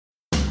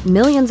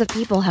Millions of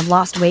people have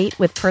lost weight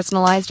with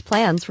personalized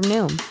plans from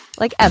Noom.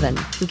 Like Evan,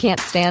 who can't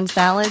stand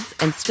salads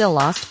and still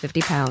lost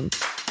 50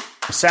 pounds.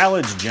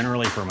 Salads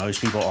generally for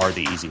most people are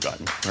the easy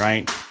button,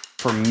 right?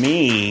 For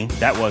me,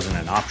 that wasn't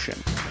an option.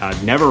 I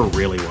never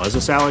really was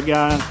a salad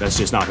guy. That's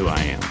just not who I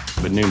am.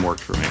 But Noom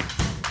worked for me.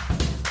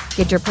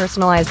 Get your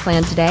personalized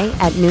plan today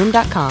at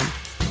Noom.com.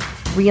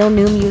 Real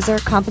Noom user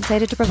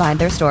compensated to provide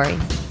their story.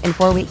 In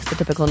 4 weeks, the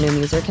typical Noom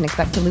user can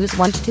expect to lose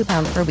 1 to 2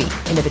 pounds per week.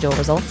 Individual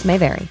results may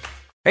vary.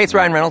 Hey, it's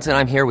Ryan Reynolds, and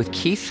I'm here with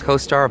Keith,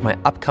 co-star of my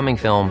upcoming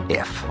film,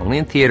 If, only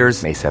in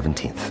theaters May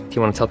 17th. Do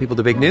you want to tell people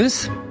the big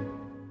news?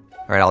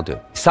 All right, I'll do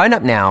it. Sign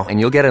up now and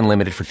you'll get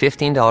unlimited for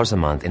 $15 a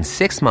month and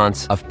 6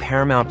 months of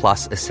Paramount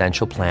Plus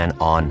Essential Plan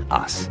on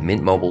us.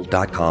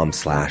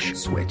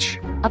 MintMobile.com/switch.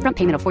 Upfront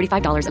payment of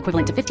 $45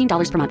 equivalent to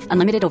 $15 per month.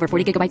 Unlimited over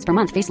 40 gigabytes per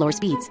month. Face lower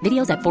speeds.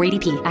 Videos at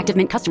 480p. Active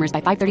Mint customers by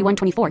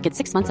 531.24 get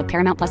 6 months of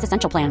Paramount Plus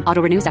Essential Plan.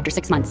 Auto renews after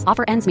 6 months.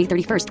 Offer ends May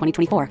 31st,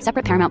 2024.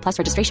 Separate Paramount Plus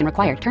registration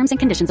required. Terms and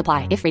conditions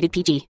apply if rated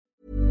PG.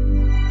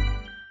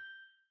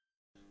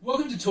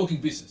 Welcome to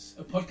Talking Business,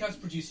 a podcast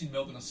produced in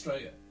Melbourne,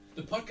 Australia.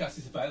 The podcast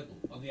is available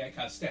on the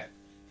Acast app,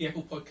 the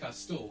Apple Podcast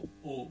Store,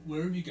 or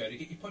wherever you go to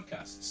get your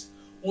podcasts.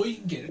 Or you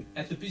can get it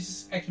at the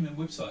Business Acumen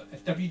website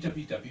at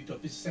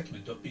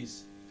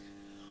www.businessacumen.biz.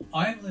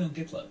 I am Leon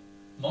Gettler.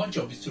 My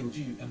job is to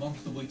review and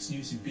monitor the week's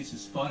news in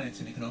business,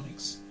 finance and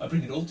economics. I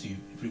bring it all to you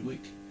every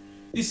week.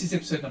 This is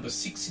episode number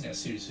 6 in our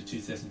series for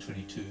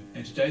 2022,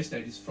 and today's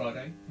date is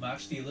Friday,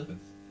 March the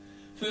 11th.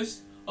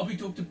 First, I'll be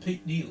talking to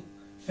Pete Neal,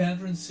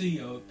 founder and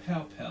CEO of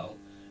PowerPal,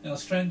 an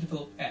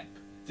Australian-developed app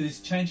that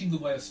is changing the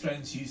way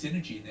Australians use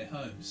energy in their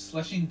homes,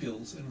 slashing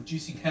bills and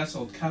reducing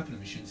household carbon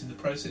emissions in the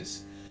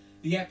process.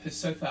 The app has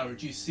so far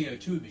reduced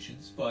CO2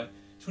 emissions by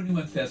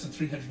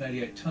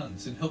 21,388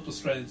 tonnes and helped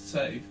Australians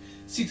save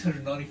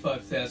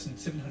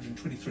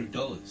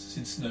 $695,723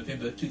 since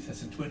November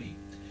 2020.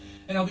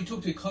 And I'll be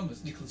talking to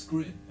economist Nicholas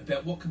Gruen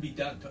about what can be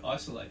done to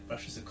isolate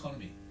Russia's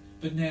economy.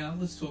 But now,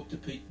 let's talk to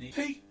Pete Neal.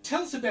 Pete,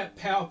 tell us about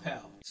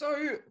PowerPal.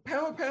 So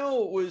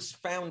PowerPal was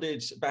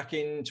founded back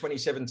in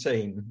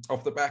 2017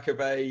 off the back of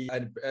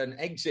an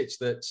exit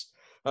that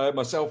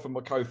myself and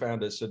my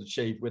co-founders had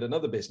achieved with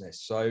another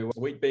business. So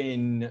we'd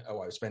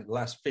spent the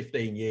last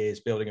 15 years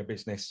building a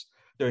business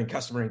doing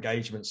customer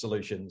engagement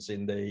solutions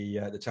in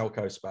the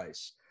telco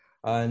space.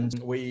 And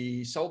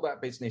we sold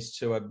that business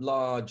to a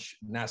large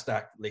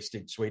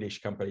NASDAQ-listed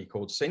Swedish company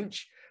called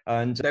Sinch.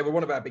 And they were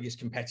one of our biggest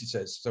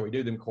competitors, so we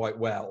knew them quite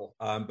well.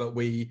 But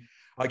we,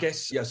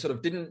 sort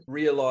of didn't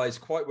realize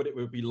quite what it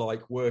would be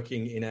like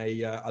working in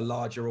a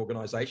larger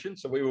organization.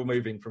 So we were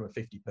moving from a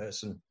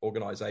 50-person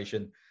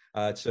organization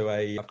to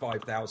a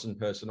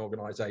 5,000-person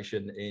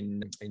organization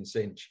in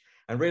Sinch,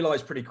 and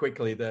realized pretty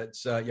quickly that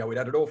we'd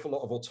had an awful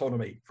lot of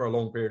autonomy for a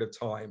long period of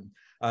time,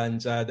 and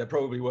that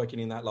probably working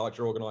in that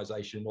larger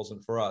organization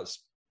wasn't for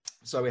us.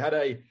 So we had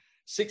a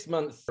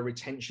 6-month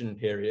retention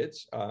period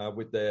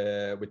with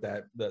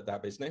that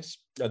business.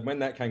 And when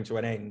that came to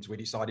an end, we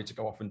decided to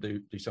go off and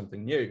do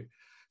something new.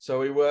 So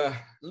we were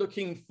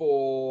looking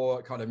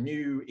for kind of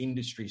new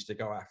industries to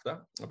go after,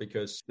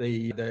 because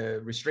the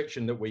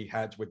restriction that we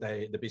had with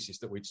the business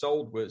that we'd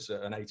sold was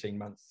an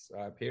 18-month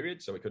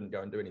period. So we couldn't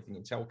go and do anything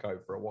in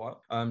telco for a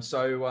while.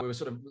 So we were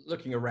sort of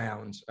looking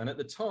around. And at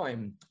the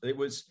time, it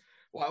was,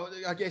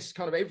 I guess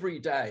kind of every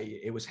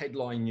day it was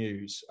headline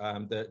news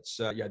that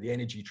the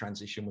energy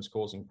transition was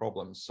causing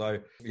problems. So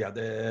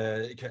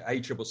the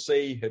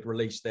ACCC had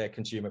released their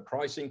consumer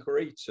price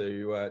inquiry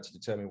to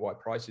determine why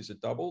prices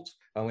had doubled,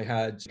 and we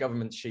had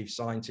government chief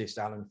scientist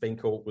Alan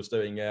Finkel was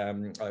doing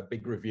a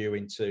big review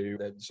into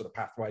the sort of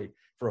pathway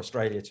for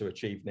Australia to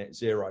achieve net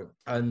zero.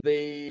 And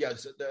then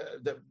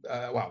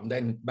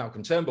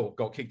Malcolm Turnbull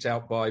got kicked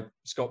out by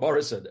Scott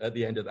Morrison at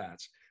the end of that.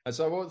 And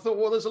so I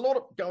thought, there's a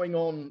lot going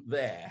on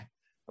there.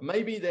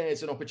 Maybe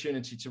there's an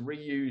opportunity to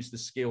reuse the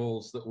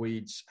skills that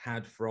we'd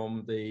had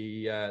from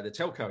the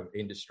telco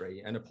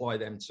industry and apply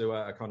them to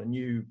a kind of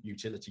new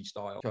utility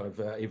style kind of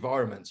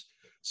environment.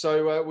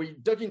 So we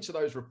dug into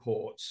those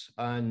reports,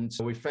 and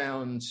we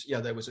found,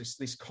 there was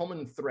this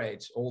common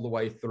thread all the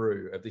way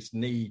through of this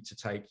need to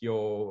take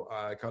your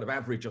kind of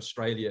average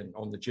Australian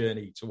on the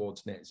journey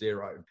towards net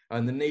zero,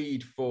 and the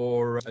need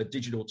for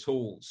digital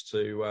tools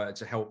to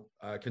help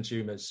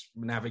consumers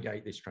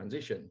navigate this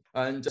transition.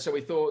 And so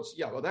we thought,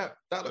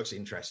 that looks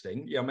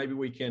interesting. Maybe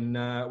we can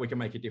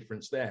make a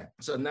difference there.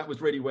 So, and that was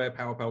really where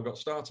PowerPal got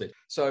started.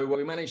 So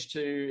we managed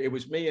to, it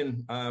was me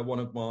and one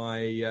of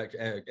my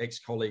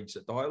ex-colleagues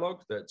at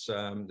Dialogue that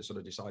sort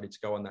of decided to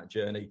go on that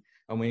journey.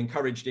 And we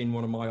encouraged in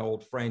one of my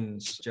old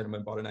friends, a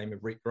gentleman by the name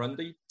of Rick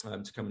Grundy,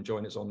 to come and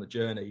join us on the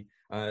journey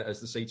as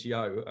the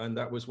CTO. And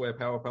that was where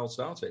PowerPal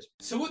started.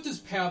 So what does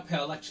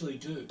PowerPal actually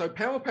do? So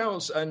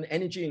PowerPal's an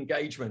energy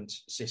engagement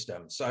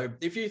system. So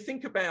if you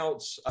think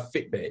about a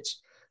Fitbit,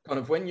 kind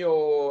of when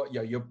your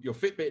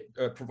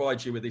Fitbit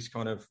provides you with this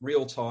kind of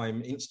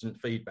real-time instant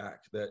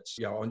feedback that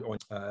on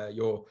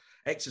your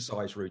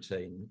exercise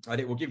routine,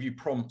 and it will give you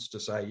prompts to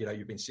say,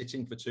 you've been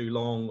sitting for too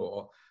long,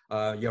 or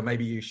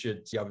maybe you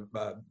should sort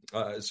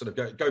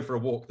of go for a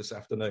walk this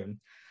afternoon.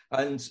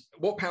 And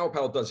what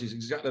PowerPal does is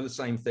exactly the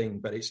same thing,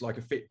 but it's like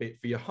a Fitbit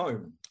for your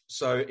home.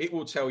 So it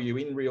will tell you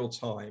in real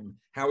time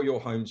how your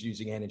home's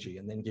using energy,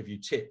 and then give you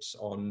tips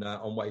on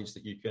ways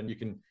that you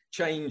can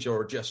change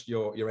or adjust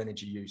your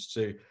energy use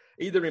to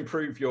either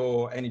improve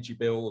your energy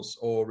bills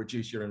or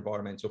reduce your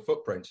environmental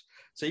footprint.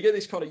 So you get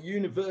this kind of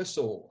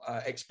universal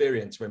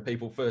experience when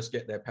people first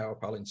get their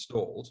PowerPal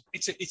installed.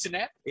 It's an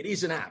app? It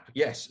is an app,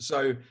 yes.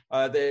 So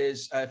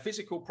there's a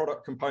physical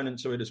product component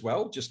to it as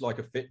well, just like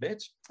a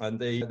Fitbit. And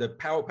the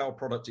PowerPal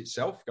product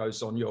itself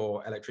goes on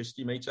your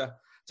electricity meter.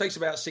 Takes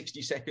about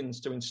 60 seconds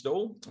to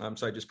install.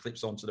 So it just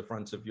clips onto the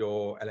front of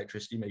your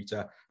electricity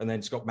meter, and then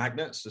it's got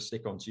magnets to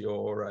stick onto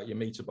your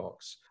meter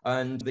box.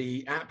 And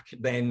the app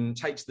then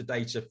takes the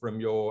data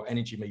from your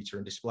energy meter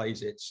and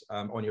displays it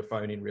on your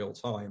phone in real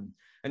time.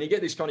 And you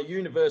get this kind of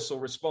universal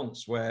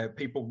response where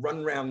people run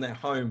around their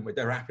home with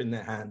their app in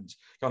their hand,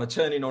 kind of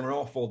turning on and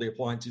off all the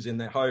appliances in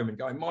their home and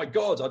going, my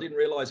God, I didn't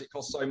realize it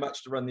costs so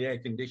much to run the air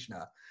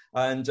conditioner.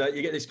 And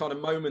you get this kind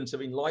of moment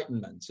of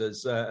enlightenment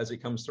as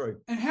it comes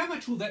through. And how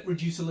much will that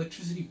reduce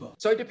electricity by?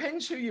 So it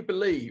depends who you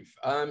believe.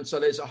 So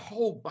there's a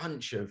whole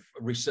bunch of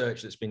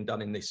research that's been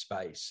done in this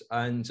space.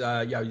 And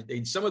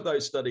in some of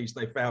those studies,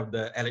 they found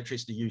that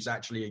electricity use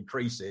actually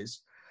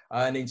increases.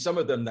 And in some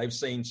of them, they've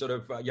seen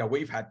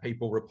we've had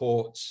people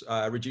report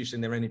reducing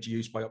their energy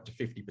use by up to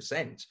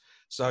 50%.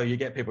 So you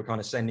get people kind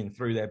of sending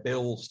through their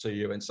bills to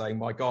you and saying,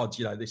 my God,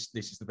 this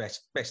is the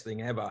best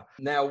thing ever.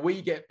 Now,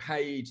 we get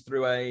paid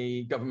through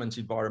a government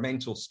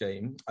environmental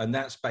scheme, and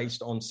that's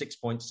based on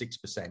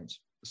 6.6%.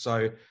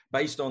 So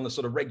based on the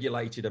sort of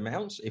regulated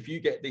amounts, if you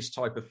get this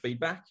type of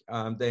feedback,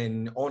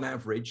 then on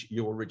average,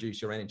 you will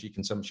reduce your energy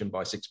consumption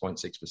by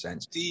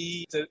 6.6%.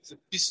 The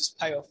business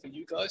payoff for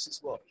you guys is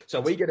what? So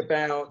we get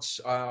about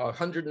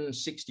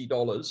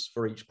 $160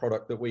 for each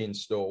product that we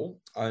install.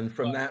 And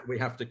from that, we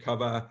have to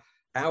cover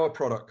our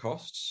product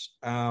costs,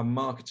 our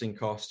marketing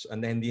costs,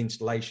 and then the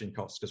installation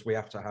costs, because we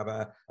have to have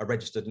a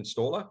registered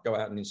installer go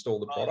out and install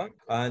the product.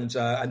 And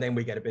then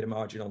we get a bit of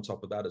margin on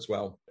top of that as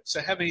well.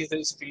 So how many of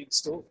these have you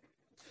installed?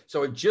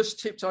 So it just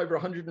tipped over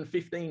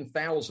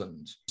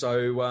 115,000.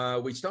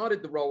 So we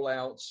started the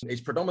rollout.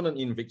 It's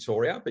predominantly in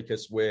Victoria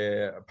because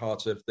we're a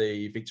part of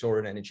the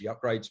Victorian Energy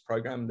Upgrades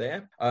program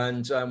there.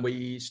 And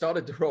we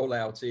started the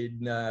rollout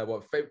in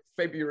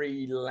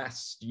February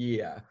last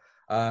year.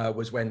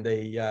 Was when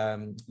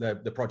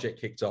the project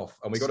kicked off,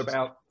 and we got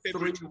about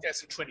February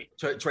 2020.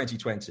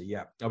 2020,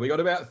 yeah. And we got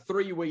about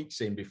 3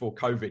 weeks in before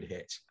COVID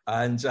hit,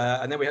 and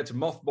then we had to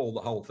mothball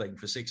the whole thing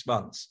for 6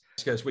 months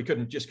because we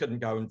couldn't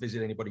go and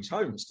visit anybody's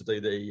homes to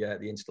do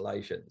the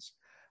installations.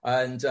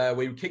 And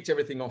we kicked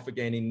everything off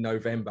again in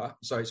November.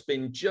 So it's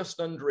been just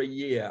under a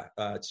year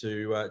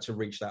to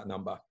reach that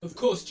number. Of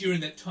course,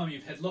 during that time,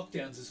 you've had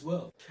lockdowns as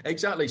well.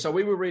 Exactly. So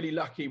we were really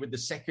lucky with the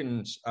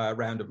second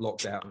round of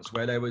lockdowns,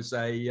 where there was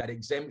an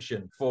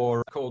exemption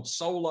for called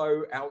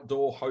solo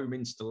outdoor home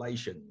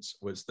installations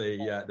was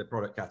the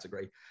product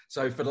category.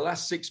 So for the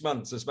last 6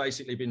 months, there's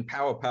basically been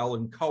PowerPal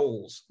and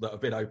Coles that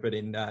have been open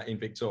in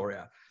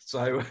Victoria.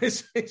 So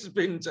it's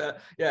been,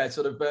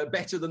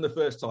 better than the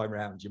first time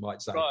round, you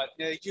might say. Right.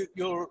 Now,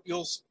 you're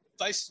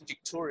based in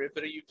Victoria,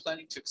 but are you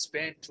planning to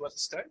expand to other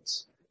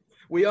states?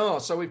 We are.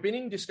 So we've been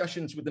in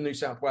discussions with the New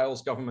South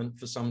Wales government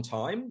for some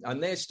time,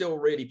 and they're still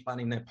really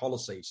planning their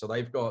policy. So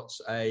they've got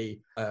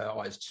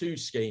two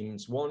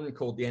schemes, one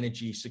called the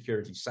Energy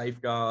Security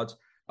Safeguard,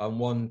 and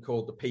one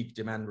called the Peak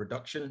Demand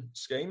Reduction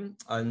Scheme.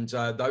 And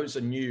those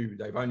are new.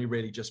 They've only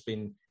really just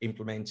been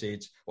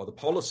implemented, or the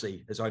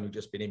policy has only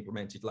just been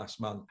implemented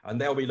last month.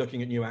 And they'll be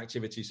looking at new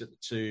activities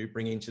to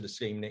bring into the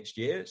scheme next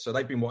year. So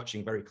they've been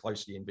watching very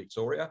closely in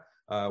Victoria,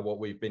 what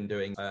we've been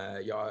doing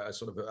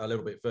sort of a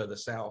little bit further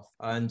south.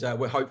 And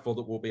we're hopeful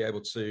that we'll be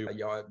able to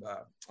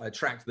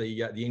attract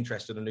the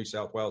interest of the New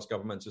South Wales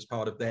government as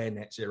part of their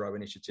net zero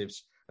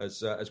initiatives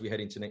as we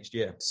head into next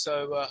year.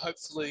 So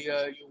hopefully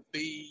you'll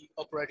be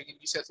operating in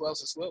New South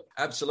Wales as well.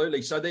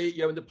 Absolutely. So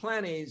the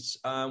plan is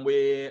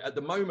we're at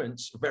the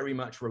moment very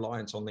much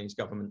reliant on these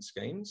government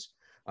schemes.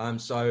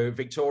 So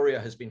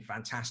Victoria has been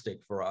fantastic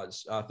for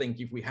us. I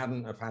think if we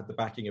hadn't have had the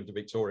backing of the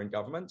Victorian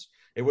government,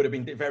 it would have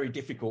been very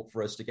difficult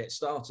for us to get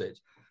started.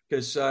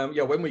 Because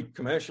when we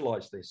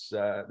commercialised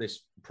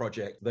this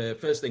project, the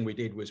first thing we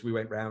did was we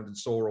went round and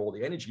saw all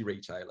the energy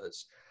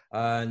retailers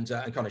and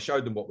kind of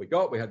showed them what we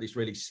got. We had this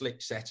really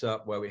slick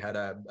setup where we had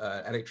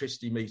a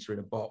electricity meter in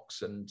a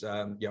box and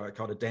a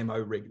kind of demo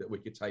rig that we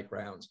could take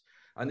round.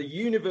 And the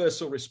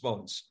universal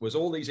response was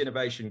all these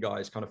innovation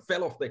guys kind of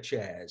fell off their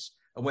chairs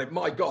and went,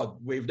 my God,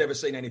 we've never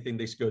seen anything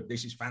this good.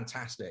 This is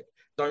fantastic.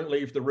 Don't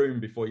leave the room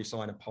before you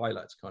sign a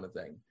pilot, kind of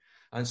thing.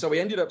 And so we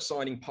ended up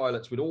signing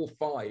pilots with all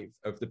 5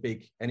 of the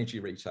big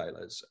energy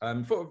retailers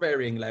for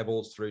varying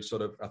levels through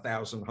sort of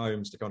 1,000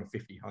 homes to kind of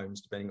 50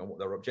 homes, depending on what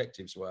their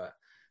objectives were.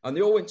 And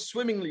they all went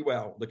swimmingly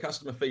well. The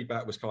customer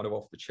feedback was kind of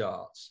off the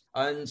charts.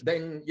 And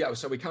then,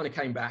 so we kind of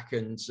came back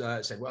and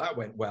said, well, that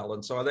went well.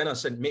 And so then I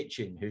sent Mitch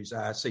in, who's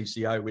our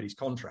CCO, with his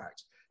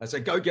contract. I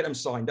said, go get them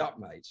signed up,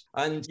 mate.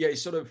 And yeah,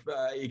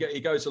 he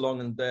goes along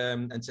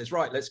and says,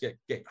 right, let's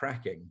get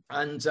cracking.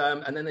 And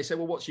then they say,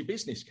 well, what's your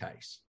business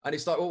case? And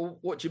it's like, well,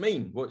 what do you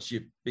mean? What's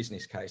your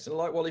business case? And I'm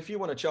like, well, if you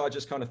want to charge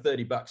us kind of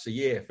 $30 a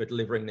year for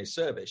delivering this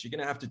service, you're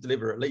going to have to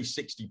deliver at least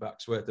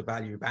 $60 worth of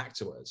value back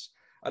to us.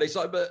 And it's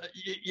like, but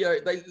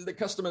the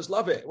customers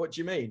love it. What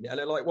do you mean? And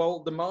they're like,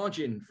 well, the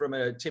margin from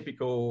a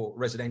typical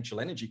residential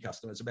energy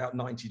customer is about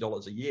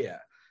 $90 a year.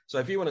 So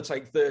if you want to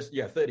take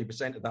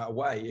 30% of that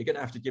away, you're going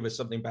to have to give us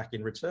something back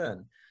in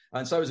return.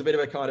 And so it was a bit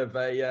of a kind of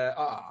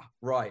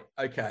right,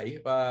 okay,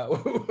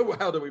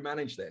 how do we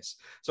manage this?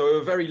 So we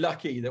were very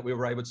lucky that we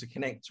were able to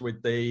connect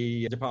with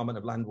the Department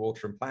of Land,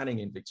 Water and Planning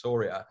in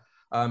Victoria,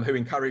 who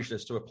encouraged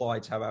us to apply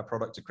to have our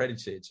product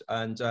accredited.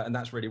 And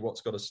that's really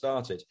what's got us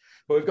started.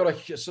 But we've got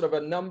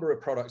a number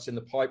of products in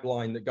the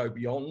pipeline that go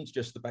beyond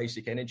just the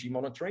basic energy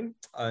monitoring.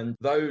 And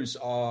those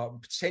are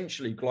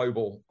potentially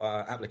global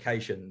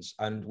applications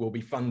and will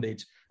be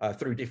funded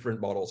through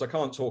different models. I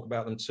can't talk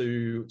about them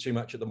too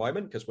much at the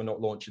moment because we're not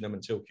launching them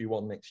until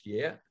Q1 next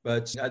year.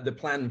 But the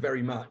plan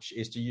very much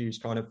is to use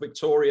kind of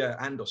Victoria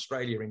and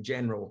Australia in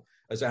general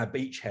as our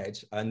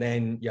beachhead, and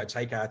then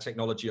take our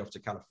technology off to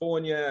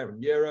California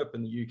and Europe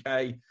and the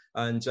UK,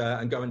 and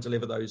go and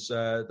deliver those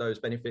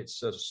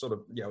benefits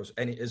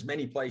as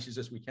many places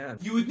as we can.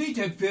 You would need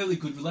to have fairly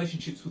good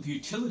relationships with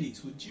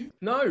utilities, wouldn't you?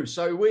 No,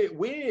 so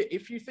we're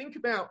if you think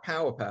about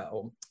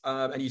PowerPal,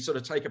 and you sort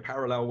of take a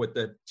parallel with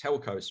the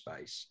telco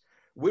space,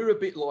 we're a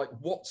bit like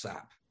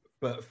WhatsApp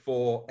but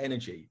for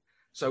energy.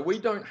 So we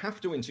don't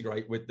have to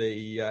integrate with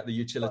the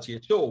utility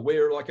at all.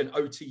 We're like an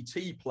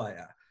OTT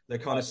player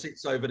that kind of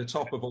sits over the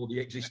top of all the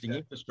existing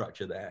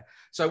infrastructure there.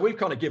 So we've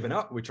kind of given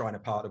up. We're trying to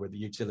partner with the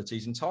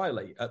utilities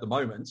entirely at the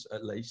moment,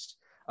 at least.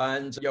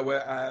 And at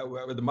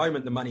the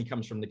moment, the money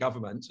comes from the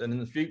government, and in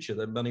the future,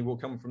 the money will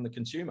come from the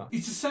consumer.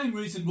 It's the same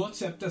reason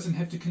WhatsApp doesn't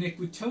have to connect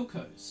with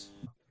telcos.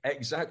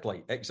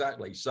 Exactly.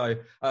 So,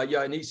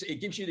 and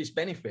it gives you this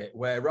benefit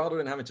where rather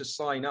than having to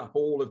sign up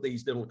all of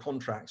these little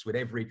contracts with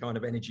every kind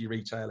of energy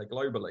retailer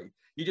globally,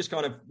 you just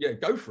kind of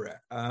go for it.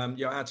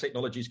 Our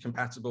technology is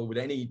compatible with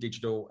any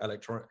digital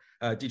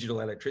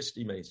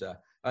electricity meter,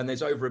 and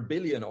there's over 1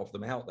 billion of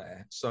them out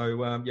there. So,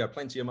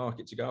 plenty of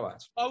market to go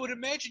at. I would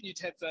imagine you'd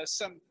have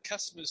some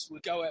customers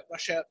would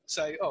rush out and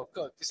say, "Oh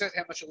God, is that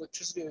how much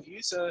electricity I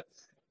use?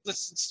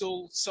 Let's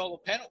install solar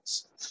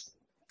panels."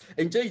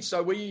 Indeed.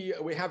 So we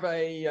have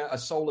a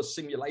solar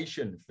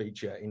simulation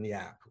feature in the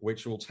app,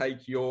 which will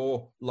take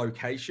your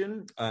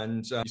location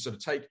and sort of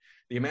take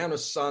the amount of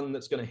sun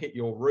that's going to hit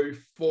your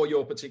roof for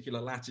your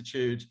particular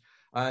latitude,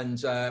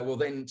 and will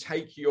then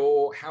take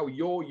how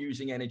you're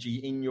using energy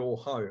in your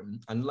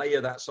home and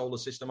layer that solar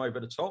system over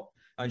the top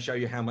and show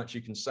you how much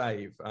you can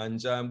save.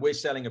 And we're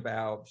selling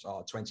about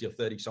 20 or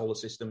 30 solar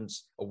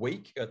systems a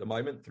week at the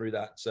moment through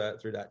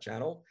that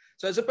channel.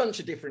 So there's a bunch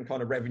of different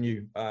kind of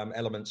revenue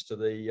elements to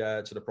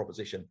the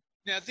proposition.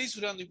 Now, these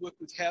would only work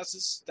with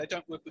houses. They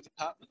don't work with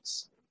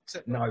apartments.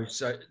 No,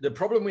 so the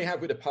problem we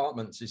have with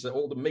apartments is that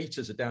all the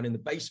meters are down in the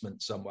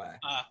basement somewhere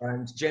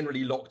and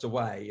generally locked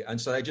away, and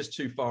so they're just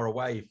too far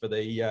away for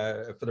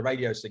the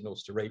radio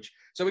signals to reach.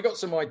 So we've got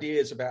some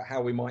ideas about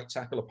how we might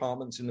tackle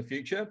apartments in the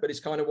future, but it's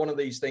kind of one of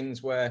these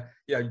things where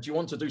do you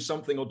want to do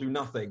something or do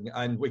nothing?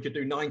 And we could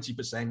do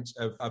 90%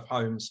 of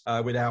homes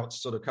without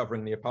sort of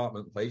covering the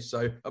apartment piece.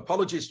 So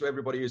apologies to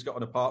everybody who's got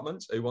an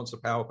apartment who wants a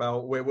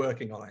PowerPal. We're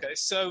working on it. Okay,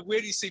 so where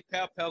do you see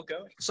PowerPal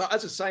going? So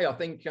as I say, I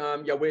think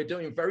we're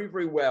doing very,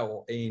 very well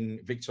in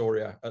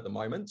Victoria at the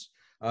moment.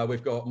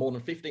 We've got more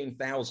than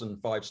 15,000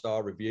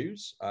 five-star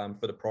reviews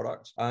for the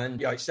product,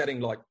 and it's selling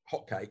like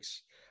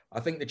hotcakes.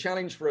 I think the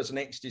challenge for us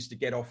next is to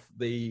get off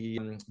the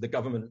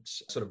government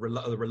sort of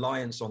the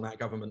reliance on that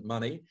government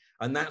money,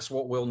 and that's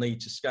what we'll need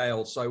to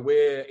scale. So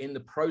we're in the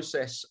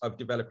process of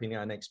developing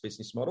our next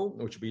business model,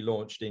 which will be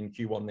launched in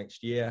Q1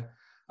 next year.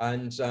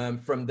 And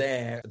from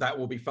there, that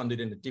will be funded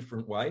in a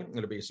different way.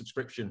 It'll be a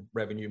subscription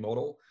revenue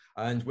model.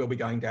 And we'll be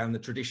going down the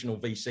traditional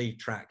VC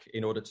track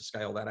in order to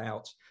scale that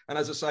out. And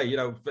as I say,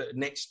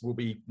 next will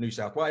be New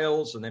South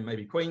Wales, and then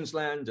maybe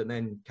Queensland, and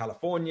then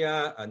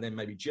California, and then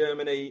maybe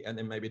Germany, and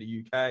then maybe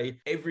the UK.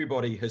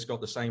 Everybody has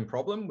got the same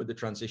problem with the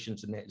transition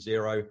to net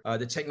zero.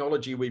 The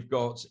technology we've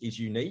got is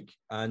unique.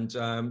 And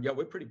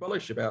we're pretty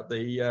bullish about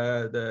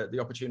the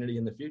opportunity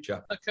in the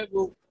future. Okay,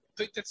 well,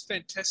 Pete, that's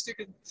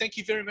fantastic, and thank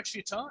you very much for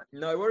your time.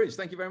 No worries.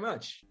 Thank you very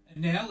much.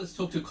 And now let's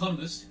talk to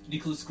economist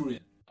Nicholas Gruen.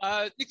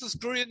 Nicholas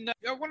Gruen,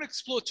 I want to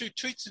explore 2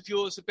 tweets of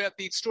yours about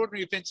the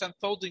extraordinary events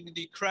unfolding in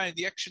the Ukraine,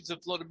 the actions of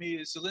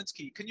Volodymyr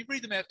Zelensky. Can you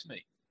read them out to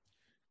me?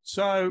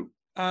 So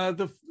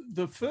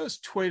the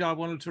first tweet I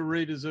wanted to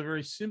read is a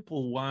very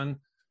simple one.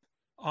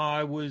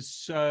 I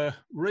was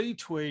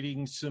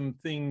retweeting some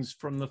things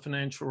from the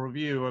Financial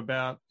Review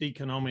about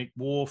economic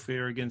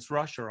warfare against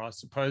Russia, I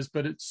suppose,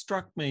 but it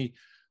struck me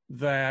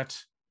that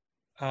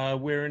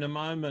we're in a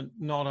moment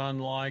not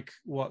unlike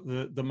what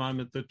the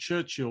moment that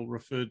Churchill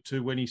referred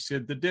to when he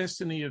said the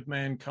destiny of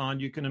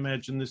mankind. You can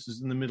imagine this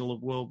is in the middle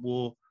of World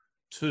War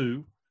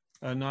II,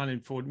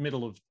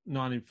 middle of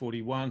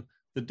 1941.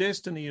 the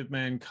destiny of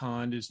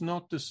mankind is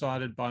not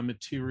decided by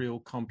material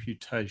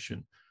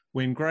computation.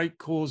 When great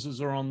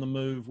causes are on the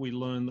move, we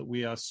learn that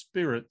we are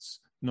spirits,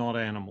 not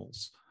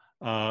animals.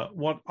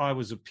 What I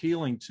was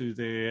appealing to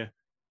there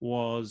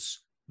was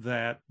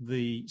that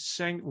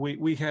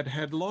we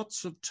had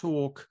lots of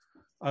talk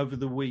over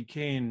the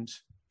weekend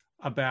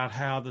about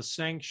how the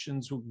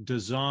sanctions were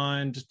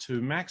designed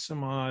to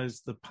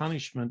maximize the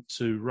punishment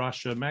to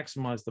Russia,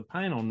 maximize the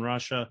pain on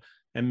Russia,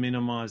 and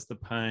minimize the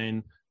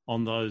pain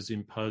on those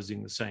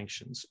imposing the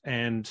sanctions.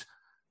 And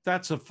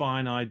that's a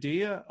fine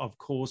idea. Of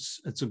course,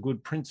 it's a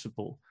good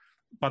principle.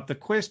 But the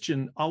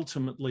question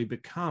ultimately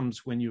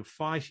becomes, when you're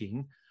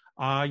fighting,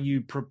 are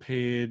you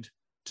prepared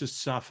to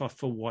suffer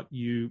for what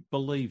you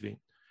believe in?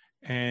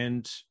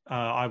 And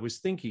I was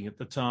thinking at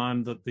the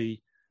time that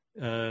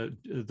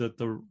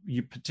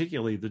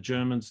particularly the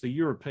Germans, the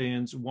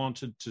Europeans,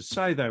 wanted to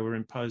say they were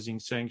imposing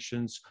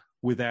sanctions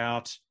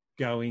without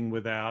going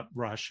without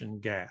Russian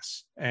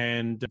gas.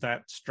 And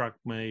that struck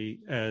me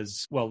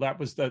as, well, that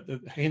was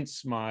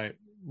hence my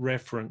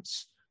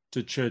reference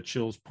to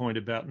Churchill's point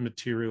about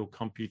material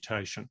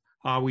computation.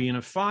 Are we in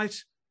a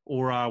fight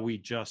or are we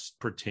just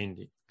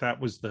pretending? That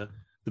was the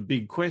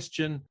big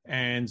question.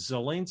 And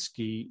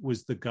Zelensky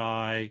was the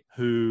guy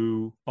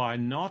who, by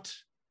not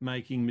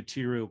making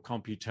material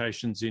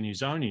computations in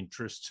his own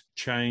interest,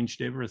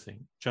 changed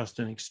everything. Just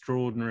an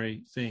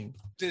extraordinary thing.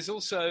 There's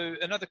also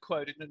another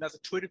quote in another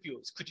tweet of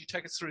yours. Could you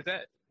take us through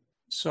that?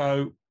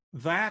 So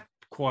that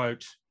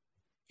quote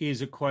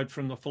is a quote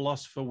from the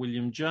philosopher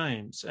William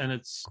James. And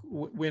it's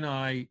when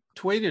I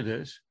tweeted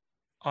it,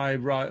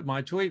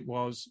 my tweet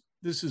was,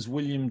 this is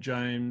William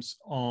James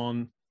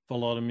on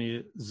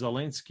Volodymyr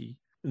Zelensky.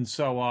 And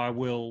so I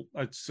will,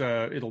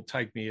 it'll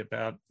take me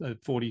about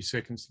 40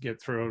 seconds to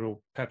get through it, or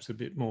perhaps a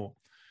bit more.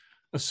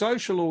 A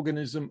social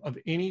organism of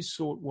any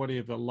sort,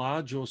 whatever,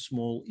 large or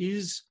small,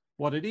 is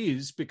what it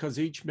is because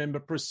each member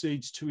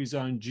proceeds to his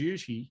own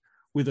duty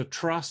with a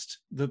trust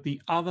that the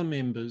other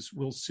members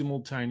will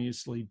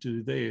simultaneously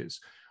do theirs.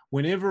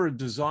 Whenever a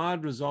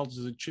desired result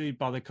is achieved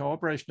by the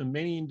cooperation of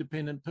many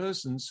independent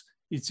persons,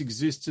 its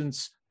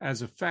existence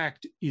as a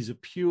fact is a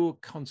pure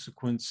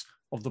consequence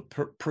of the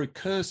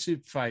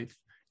precursive faith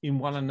in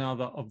one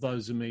another of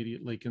those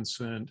immediately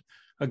concerned.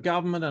 A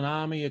government, an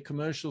army, a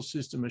commercial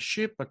system, a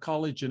ship, a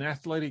college, an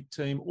athletic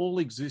team all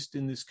exist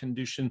in this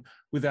condition,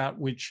 without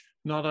which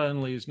not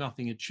only is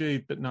nothing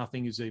achieved, but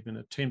nothing is even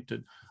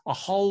attempted. A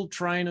whole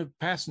train of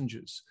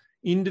passengers,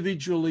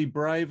 individually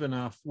brave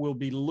enough, will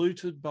be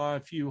looted by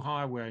a few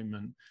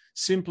highwaymen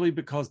simply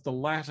because the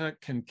latter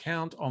can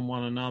count on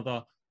one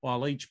another,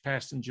 while each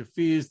passenger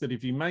fears that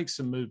if he makes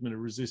a movement of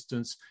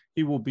resistance,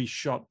 he will be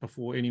shot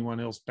before anyone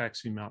else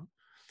backs him up.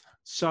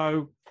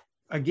 So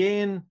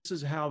again, this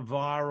is how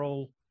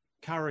viral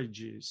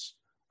courage is.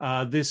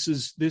 This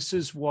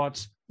is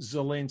what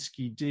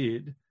Zelensky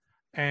did.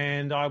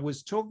 And I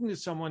was talking to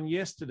someone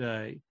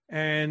yesterday,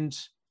 and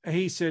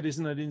he said,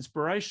 "Isn't it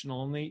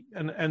inspirational?"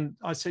 And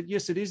I said,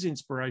 "Yes, it is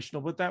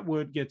inspirational, but that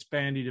word gets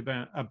bandied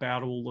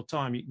about all the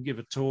time. You can give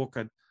a talk,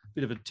 a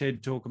bit of a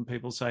TED talk, and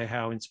people say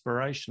how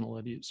inspirational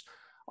it is."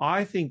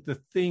 I think the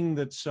thing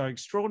that's so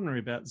extraordinary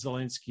about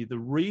Zelensky, the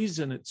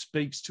reason it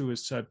speaks to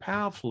us so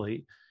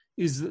powerfully,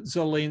 is that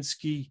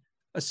Zelensky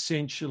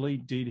essentially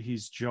did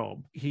his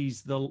job. He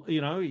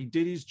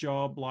did his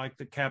job like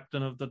the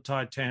captain of the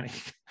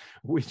Titanic,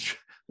 which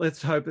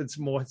let's hope it's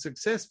more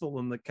successful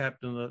than the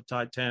captain of the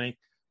Titanic,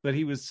 but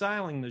he was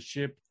sailing the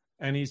ship,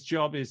 and his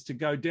job is to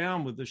go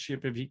down with the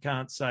ship if he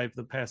can't save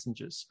the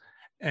passengers.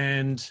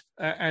 And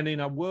in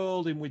a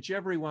world in which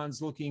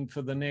everyone's looking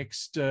for their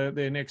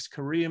next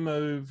career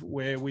move,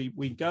 where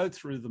we go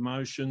through the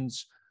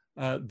motions,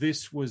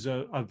 this was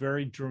a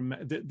very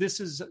dramatic. This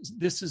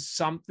is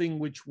something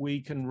which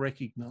we can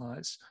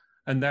recognise,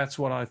 and that's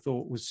what I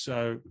thought was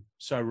so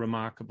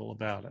remarkable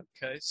about it.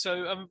 Okay,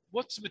 so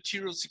what's the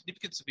material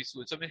significance of his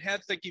words? I mean, how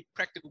do they give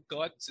practical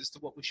guidance as to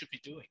what we should be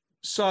doing?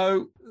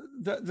 So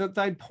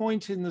they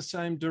point in the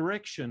same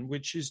direction,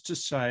 which is to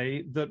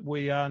say that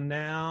we are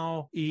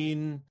now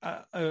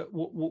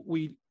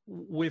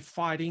we're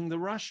fighting the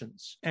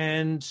Russians,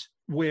 and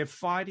we're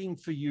fighting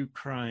for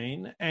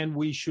Ukraine, and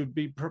we should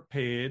be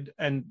prepared.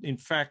 And in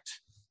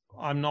fact,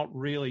 I'm not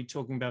really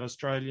talking about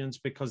Australians,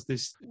 because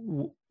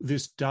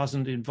this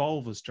doesn't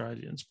involve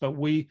Australians, but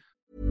we...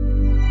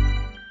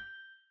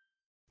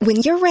 When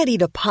you're ready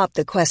to pop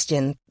the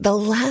question, the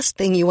last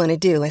thing you want to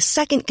do is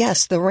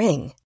second-guess the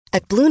ring.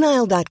 At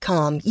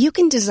BlueNile.com, you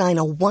can design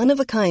a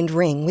one-of-a-kind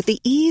ring with the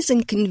ease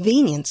and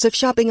convenience of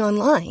shopping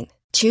online.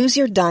 Choose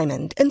your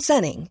diamond and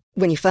setting.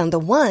 When you find the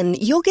one,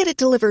 you'll get it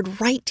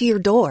delivered right to your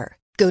door.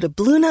 Go to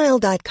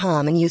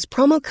BlueNile.com and use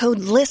promo code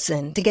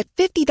LISTEN to get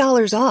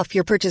 $50 off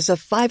your purchase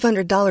of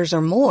 $500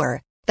 or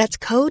more. That's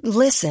code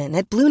LISTEN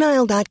at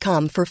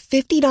BlueNile.com for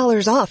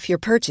 $50 off your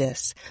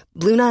purchase.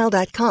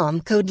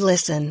 BlueNile.com, code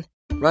LISTEN.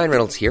 Ryan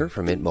Reynolds here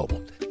from Mint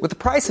Mobile. With the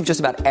price of just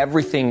about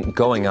everything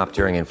going up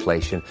during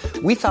inflation,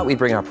 we thought we'd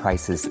bring our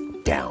prices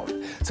down.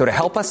 So to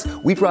help us,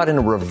 we brought in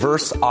a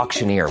reverse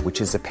auctioneer, which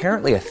is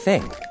apparently a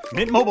thing.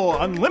 Mint Mobile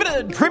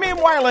Unlimited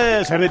Premium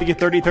Wireless. How to get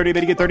 30, 30,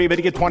 bit to get 30, bit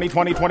to get 20,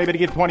 20, 20, bit to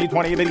get 20,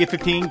 20, bit to get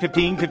 15,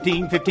 15,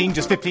 15, 15,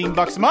 just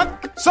 $15 a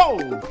month?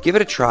 Sold! Give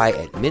it a try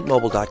at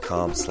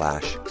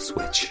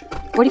mintmobile.com/switch.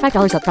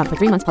 $45 up front for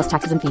 3 months plus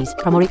taxes and fees.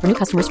 Promo rate for new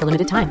customers for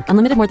limited time.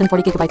 Unlimited more than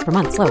 40 gigabytes per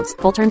month. Slows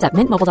full terms at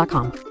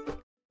mintmobile.com.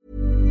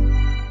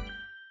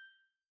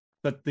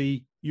 But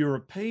the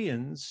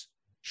Europeans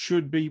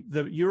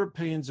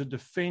are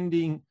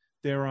defending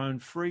their own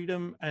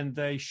freedom, and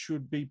they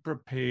should be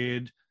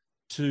prepared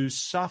to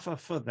suffer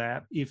for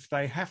that if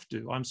they have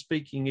to. I'm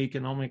speaking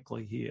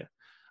economically here.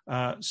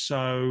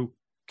 So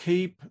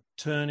keep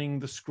turning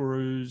the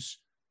screws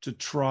to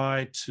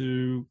try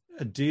to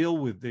deal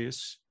with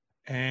this.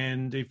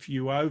 And if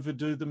you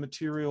overdo the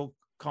material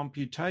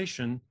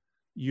computation,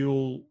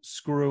 you'll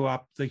screw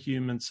up the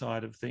human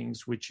side of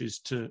things, which is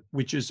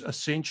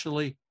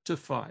essentially to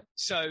fight.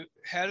 So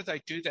how do they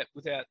do that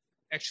without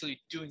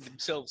actually doing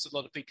themselves a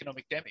lot of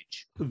economic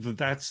damage?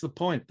 That's the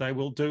point. They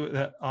will do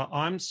that.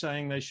 I'm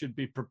saying they should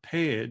be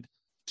prepared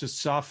to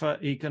suffer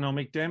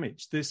economic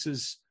damage. This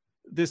is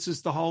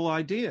the whole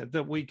idea,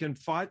 that we can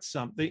fight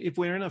something. If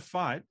we're in a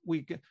fight,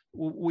 we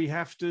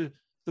have to.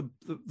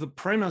 The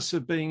premise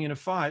of being in a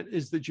fight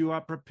is that you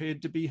are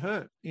prepared to be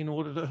hurt in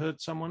order to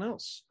hurt someone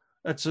else.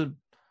 That's an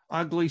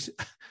ugly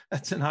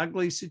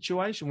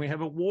situation. We have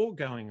a war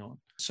going on.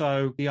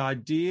 So the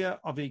idea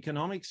of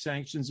economic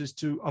sanctions is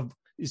to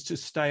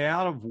stay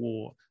out of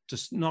war,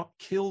 to not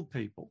kill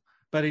people.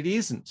 But it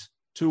isn't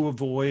to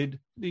avoid,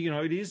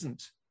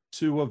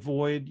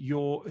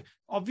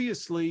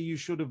 obviously you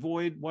should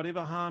avoid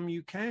whatever harm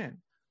you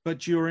can,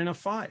 but you're in a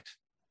fight.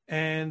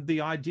 And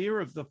the idea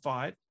of the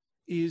fight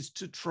is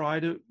to try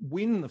to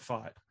win the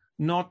fight,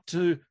 not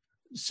to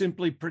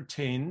simply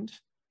pretend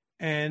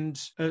and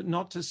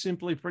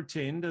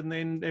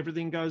then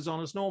everything goes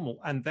on as normal.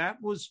 And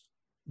that was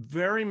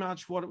very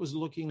much what it was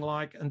looking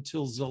like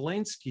until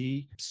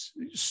Zelensky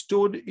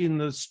stood in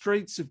the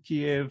streets of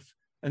Kiev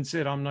and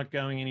said, I'm not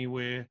going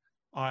anywhere.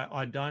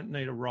 I don't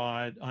need a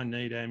ride. I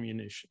need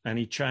ammunition. And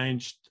he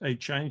changed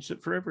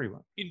it for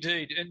everyone.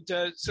 Indeed. And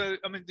so,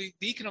 I mean, the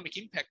economic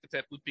impact of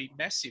that would be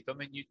massive. I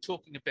mean, you're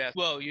talking about,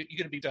 well, you're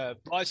going to be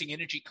rising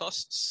energy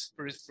costs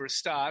for a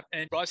start,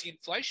 and rising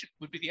inflation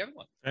would be the other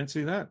one.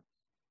 Fancy that.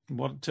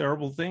 What a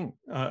terrible thing,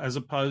 as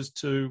opposed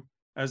to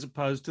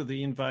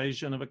the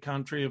invasion of a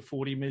country of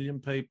 40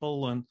 million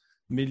people and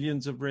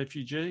millions of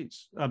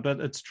refugees. But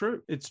it's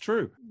true. It's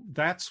true.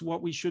 That's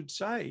what we should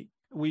say.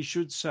 We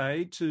should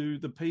say to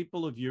the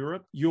people of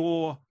Europe,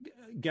 your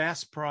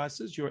gas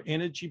prices, your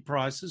energy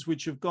prices,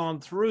 which have gone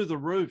through the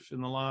roof in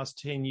the last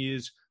 10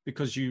 years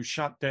because you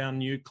shut down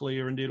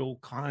nuclear and did all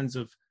kinds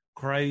of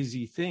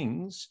crazy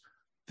things,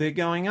 they're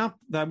going up.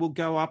 They will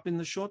go up in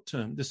the short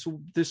term. This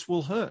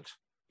will hurt.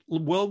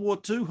 World War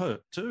II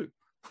hurt too,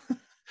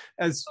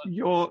 as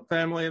your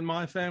family and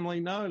my family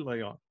know,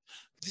 Leon.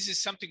 This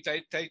is something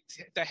they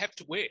have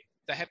to wear.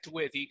 They have to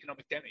wear the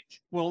economic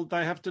damage. Well,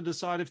 they have to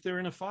decide if they're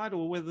in a fight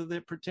or whether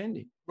they're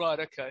pretending. Right.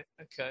 Okay.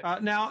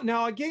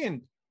 Now,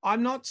 again,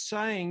 I'm not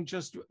saying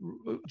just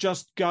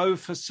go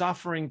for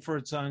suffering for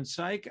its own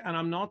sake, and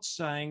I'm not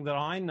saying that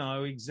I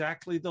know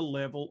exactly the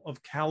level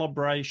of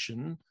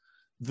calibration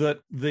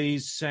that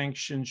these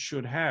sanctions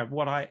should have.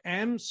 What I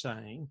am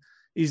saying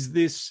is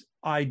this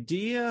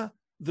idea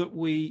that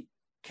we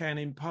can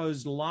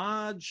impose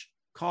large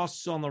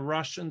costs on the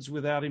Russians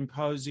without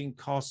imposing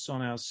costs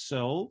on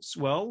ourselves.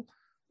 Well,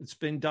 it's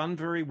been done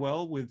very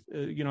well with,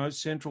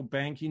 central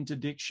bank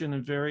interdiction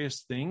and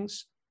various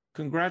things.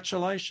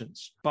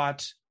 Congratulations.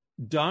 But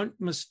don't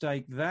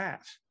mistake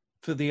that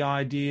for the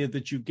idea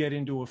that you get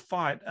into a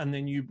fight and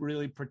then you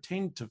really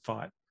pretend to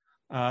fight.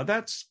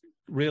 That's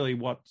really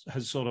what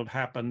has sort of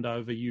happened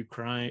over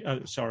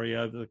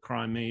over the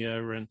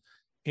Crimea and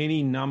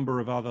any number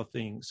of other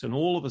things. And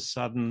all of a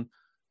sudden,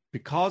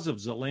 because of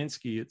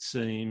Zelensky, it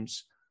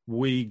seems,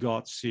 we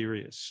got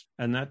serious.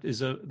 And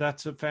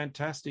that's a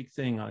fantastic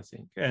thing, I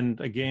think.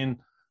 And again,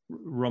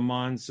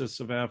 reminds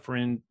us of our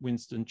friend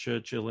Winston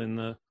Churchill in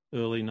the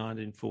early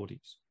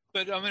 1940s.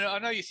 But I mean, I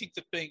know you think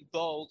that being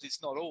bold is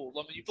not all.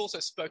 I mean, you've also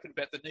spoken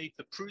about the need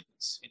for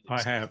prudence in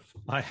this.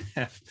 I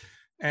have.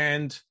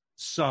 And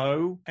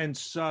so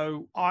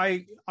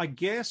I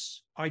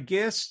guess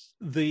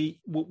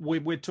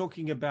we're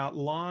talking about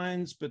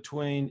lines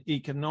between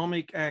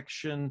economic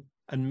action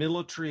and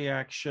military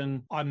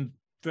action. I'm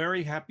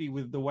very happy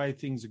with the way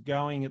things are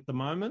going at the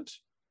moment,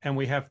 and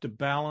we have to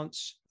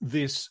balance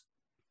this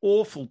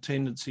awful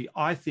tendency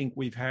I think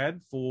we've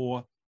had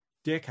for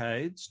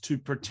decades to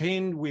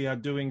pretend we are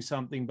doing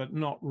something but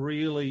not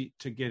really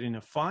to get in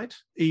a fight,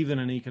 even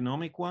an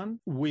economic one,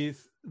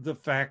 with the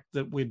fact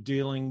that we're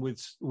dealing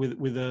with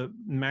a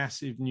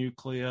massive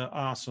nuclear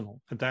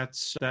arsenal.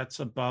 That's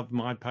above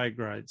my pay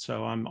grade,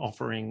 so I'm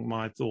offering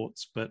my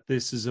thoughts. But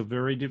this is a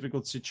very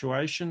difficult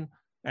situation,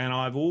 and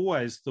I've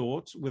always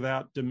thought,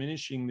 without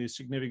diminishing the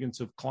significance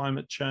of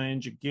climate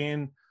change,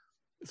 again,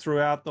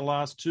 throughout the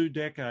last 2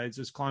 decades,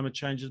 as climate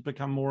change has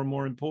become more and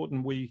more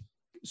important, we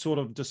sort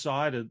of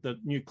decided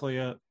that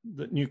nuclear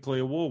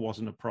war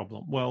wasn't a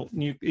problem. Well,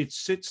 it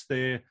sits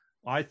there.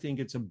 I think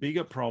it's a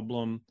bigger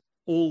problem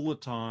all the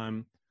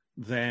time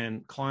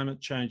than climate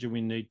change, and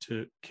we need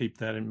to keep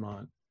that in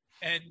mind.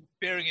 And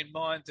bearing in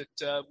mind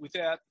that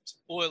without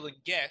oil and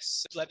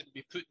gas,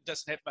 Vladimir Putin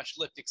doesn't have much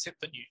left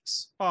except for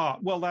nukes.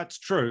 Well, that's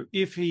true.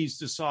 If he's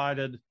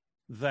decided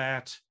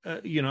that,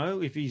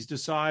 if he's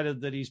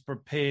decided that he's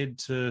prepared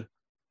to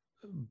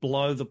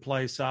blow the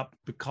place up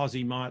because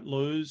he might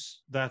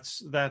lose,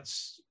 that's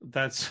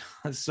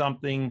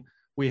something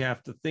we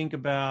have to think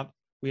about.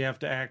 We have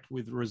to act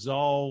with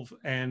resolve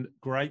and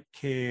great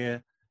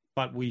care,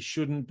 but we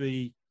shouldn't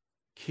be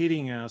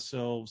kidding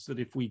ourselves that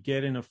if we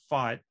get in a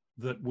fight,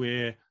 that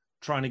we're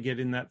trying to get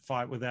in that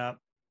fight without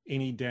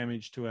any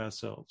damage to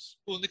ourselves.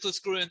 Well, Nicholas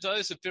Gruen,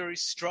 those are very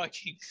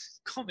striking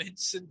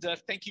comments, and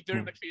thank you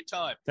very much for your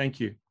time. Thank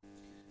you.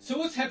 So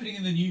what's happening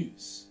in the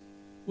news?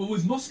 Well,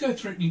 with Moscow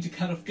threatening to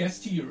cut off gas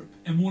to Europe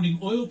and warning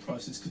oil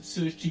prices could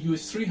surge to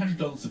US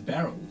 $300 a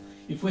barrel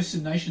if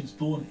Western nations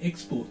ban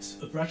exports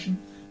of Russian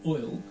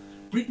oil,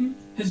 Britain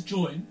has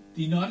joined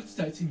the United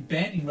States in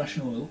banning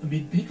Russian oil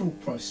amid petrol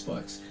price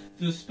spikes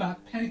that have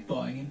sparked panic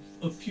buying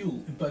of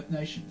fuel in both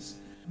nations.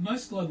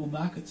 Most global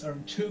markets are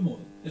in turmoil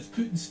as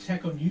Putin's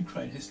attack on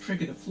Ukraine has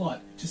triggered a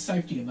flight to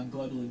safety among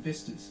global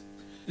investors.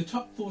 The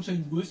top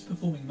 14 worst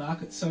performing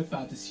markets so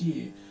far this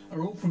year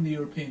are all from the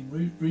European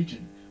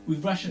region,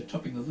 with Russia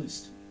topping the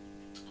list.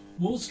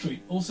 Wall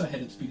Street also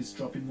had its biggest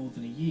drop in more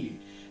than a year,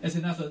 as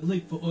another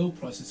leap for oil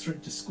prices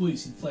threatened to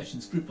squeeze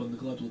inflation's grip on the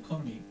global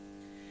economy.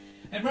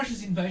 And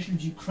Russia's invasion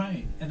of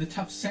Ukraine and the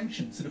tough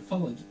sanctions that have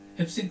followed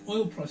have sent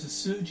oil prices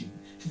surging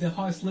to their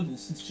highest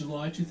levels since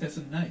July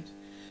 2008.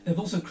 They've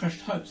also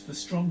crushed hopes for a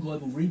strong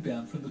global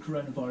rebound from the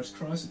coronavirus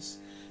crisis.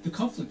 The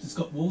conflict has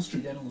got Wall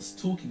Street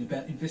analysts talking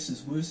about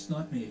investors' worst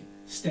nightmare,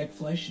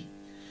 stagflation.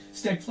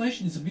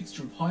 Stagflation is a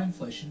mixture of high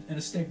inflation and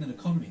a stagnant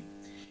economy.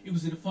 It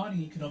was a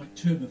defining economic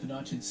term of the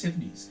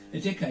 1970s, a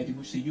decade in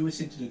which the US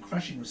entered a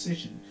crushing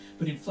recession,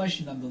 but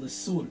inflation nonetheless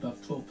soared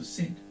above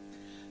 12%.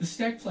 The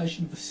stagflation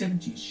of the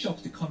 70s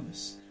shocked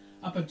economists.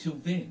 Up until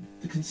then,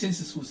 the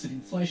consensus was that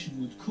inflation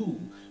would cool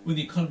when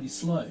the economy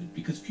slowed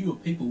because fewer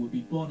people would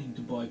be wanting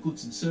to buy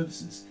goods and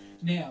services.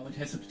 Now it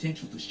has the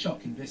potential to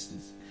shock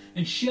investors.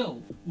 And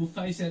Shell will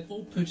phase out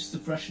all purchase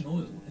of Russian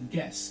oil and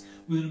gas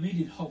with an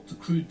immediate halt to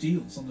crude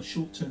deals on the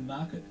short-term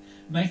market,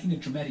 making a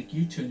dramatic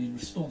U-turn in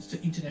response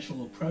to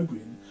international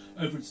opprobrium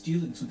over its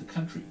dealings with the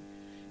country.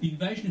 The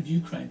invasion of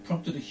Ukraine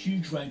prompted a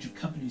huge range of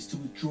companies to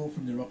withdraw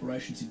from their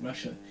operations in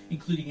Russia,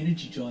 including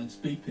energy giants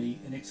BP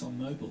and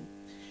ExxonMobil.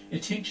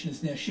 Attention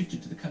has now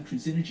shifted to the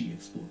country's energy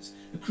exports,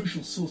 a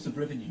crucial source of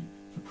revenue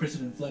for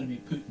President Vladimir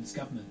Putin's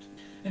government.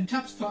 And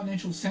tough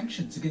financial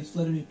sanctions against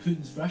Vladimir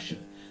Putin's Russia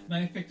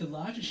may affect a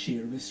larger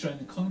share of the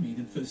Australian economy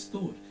than first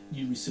thought,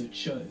 new research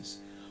shows.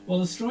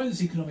 While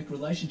Australia's economic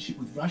relationship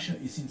with Russia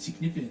is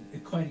insignificant,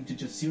 equating to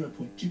just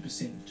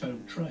 0.2% of total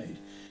trade,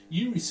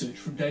 new research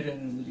from data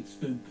analytics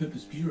firm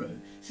Purpose Bureau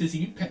says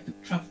the impact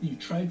of tough new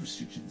trade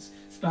restrictions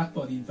sparked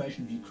by the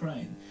invasion of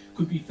Ukraine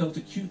could be felt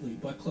acutely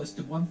by close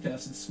to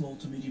 1,000 small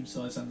to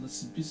medium-sized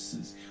unlisted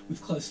businesses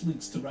with close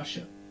links to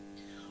Russia.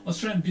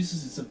 Australian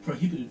businesses are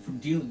prohibited from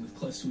dealing with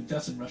close to a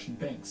dozen Russian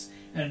banks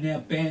and are now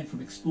banned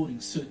from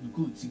exporting certain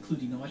goods,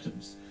 including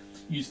items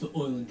used for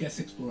oil and gas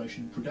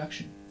exploration and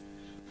production.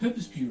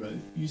 Purpose Bureau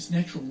used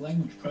natural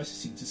language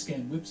processing to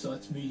scan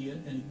websites, media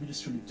and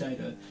administrative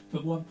data for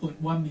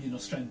 1.1 million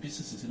Australian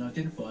businesses and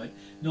identified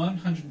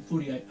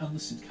 948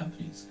 unlisted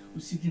companies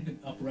with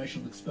significant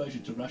operational exposure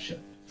to Russia.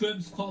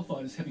 Firms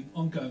qualified as having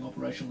ongoing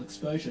operational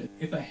exposure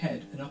if they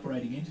had an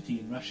operating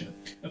entity in Russia,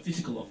 a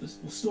physical office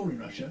or store in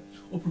Russia,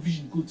 or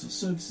provisioned goods or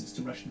services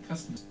to Russian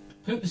customers.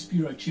 Purpose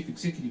Bureau Chief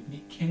Executive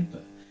Nick Camper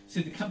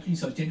said the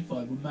companies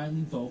identified were mainly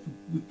involved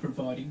with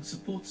providing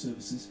support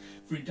services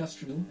for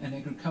industrial and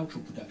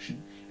agricultural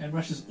production and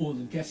Russia's oil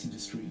and gas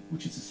industry,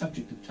 which is the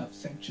subject of tough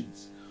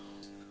sanctions.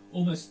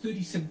 Almost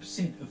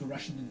 37% of the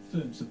Russian-linked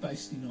firms are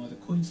based in either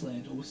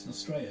Queensland or Western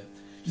Australia,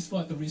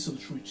 despite the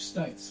resource-rich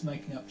states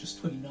making up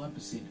just 29%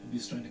 of the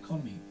Australian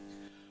economy.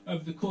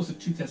 Over the course of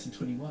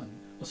 2021,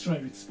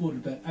 Australia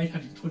exported about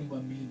 $821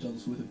 million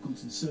worth of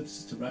goods and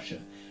services to Russia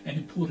and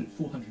imported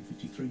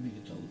 $453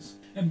 million.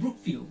 And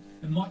Brookfield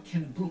and Mike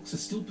Cannon-Brookes are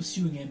still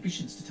pursuing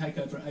ambitions to take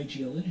over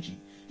AGL Energy,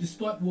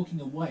 despite walking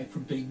away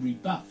from being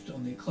rebuffed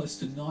on their close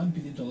to $9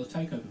 billion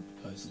takeover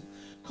proposal,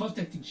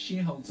 contacting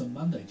shareholders on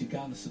Monday to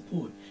garner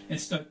support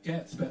and stoke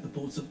doubts about the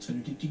board's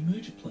alternative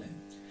demerger plan.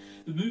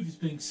 The move is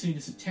being seen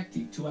as a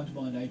tactic to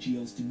undermine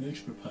AGL's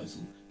demerger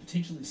proposal,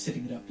 potentially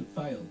setting it up to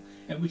fail,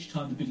 at which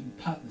time the bidding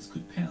partners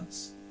could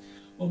pounce.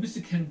 While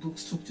Mr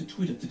Cannon-Brookes took to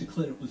Twitter to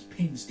declare it was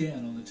pens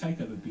down on the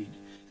takeover bid,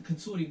 the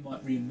consortium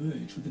might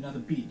re-emerge with another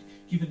bid,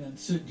 given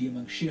uncertainty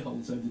among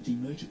shareholders over the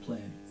demerger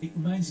plan. It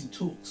remains in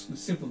talks with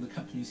several of the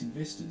company's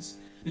investors.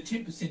 The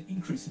 10%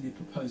 increase in their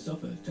proposed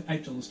offer to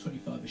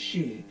 $8.25 a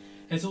share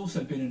has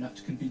also been enough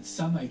to convince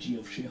some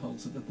AGL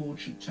shareholders that the board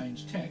should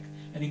change tack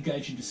and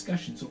engage in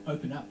discussions or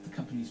open up the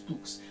company's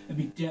books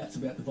amid doubts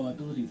about the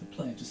viability of the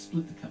plan to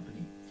split the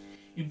company.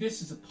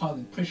 Investors are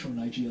piling pressure on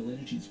AGL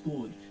Energy's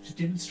board to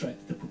demonstrate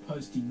that the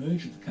proposed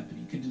demerger of the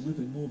company can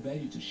deliver more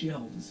value to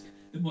shareholders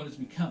than what has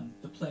become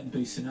the Plan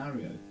B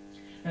scenario.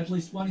 At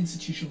least one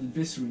institutional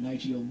investor in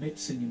AGL met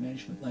senior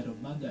management late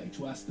on Monday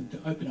to ask them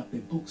to open up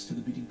their books to the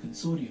bidding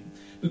consortium,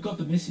 but got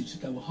the message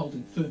that they were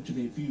holding firm to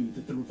their view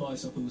that the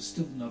revised offer was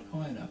still not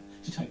high enough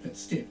to take that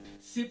step.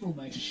 Several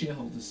major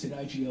shareholders said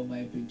AGL may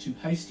have been too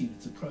hasty in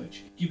its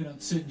approach, given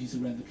uncertainties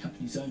around the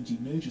company's own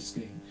demerger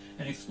scheme,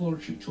 and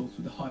exploratory talks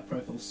with the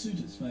high-profile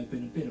suitors may have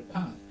been a better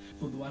path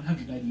for the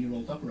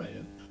 180-year-old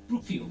operator.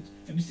 Brookfield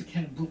and Mr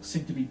Cannon-Brookes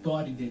seem to be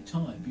biding their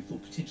time before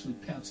potentially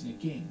pouncing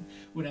again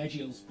when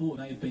AGL's board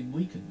may have been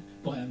weakened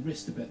by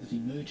unrest about the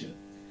demerger.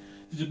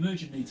 The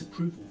demerger needs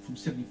approval from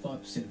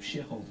 75% of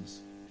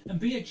shareholders. And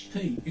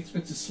BHP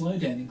expects a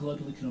slowdown in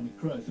global economic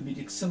growth amid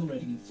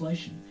accelerating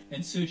inflation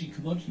and surging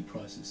commodity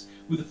prices,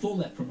 with the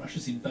fallout from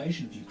Russia's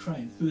invasion of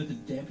Ukraine further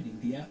dampening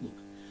the outlook.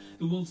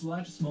 The world's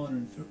largest miner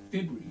in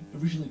February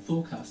originally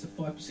forecast a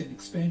 5%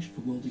 expansion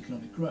for world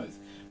economic growth,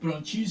 but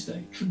on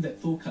Tuesday trimmed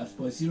that forecast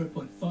by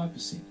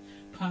 0.5%,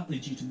 partly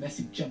due to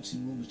massive jumps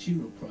in raw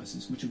material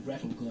prices which have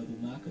rattled global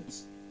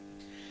markets.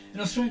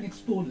 And Australian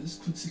exporters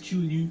could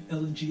secure new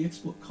LNG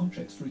export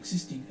contracts for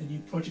existing and new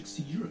projects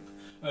to Europe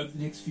over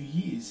the next few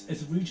years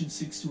as the region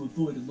seeks to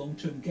avoid a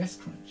long-term gas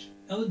crunch.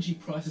 LNG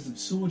prices have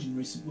soared in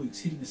recent weeks,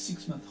 hitting a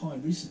 6-month high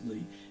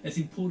recently as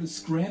importers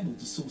scrambled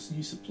to source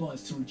new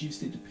supplies to reduce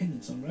their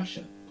dependence on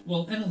Russia.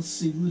 While analysts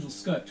see little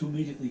scope to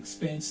immediately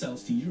expand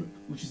sales to Europe,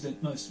 which is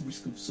at most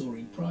risk of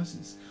soaring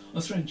prices,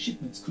 Australian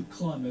shipments could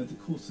climb over the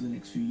course of the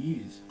next few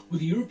years.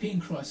 With the European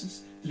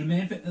crisis, the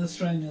demand for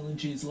Australian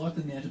LNG is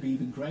likely now to be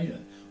even greater,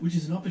 which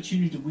is an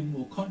opportunity to win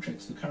more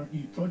contracts for current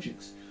new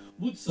projects.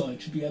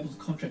 Woodside should be able to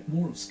contract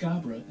more of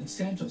Scarborough and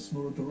Santos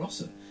more of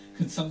Barossa,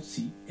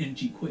 consultancy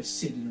Energy Quest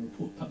said in a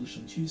report published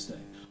on Tuesday.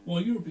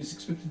 While Europe is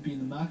expected to be in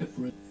the market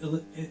for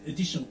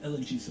additional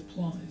LNG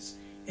supplies,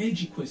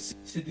 Energy Quest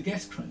said the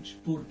gas crunch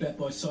brought about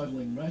by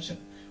sidling Russia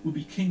will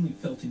be keenly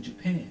felt in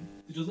Japan.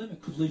 The dilemma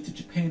could lead to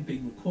Japan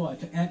being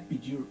required to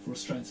outbid Europe for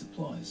Australian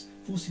supplies,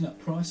 forcing up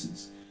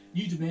prices.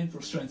 New demand for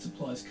Australian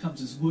supplies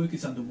comes as work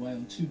is underway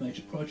on 2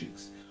 major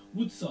projects.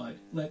 Woodside,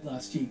 late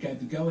last year, gave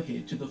the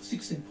go-ahead to the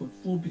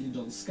 $16.4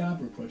 billion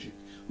Scarborough project,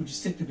 which is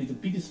set to be the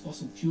biggest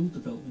fossil fuel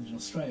development in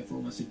Australia for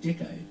almost a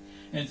decade,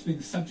 and it's been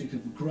the subject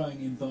of growing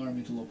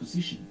environmental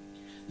opposition.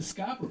 The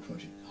Scarborough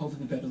project,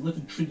 holding about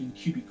 11 trillion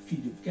cubic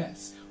feet of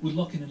gas, will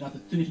lock in another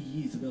 30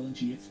 years of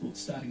LNG exports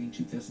starting in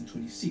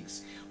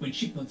 2026, when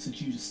shipments are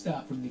due to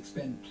start from the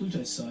expanded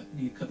Pluto site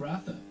near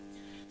Karratha.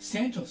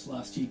 Santos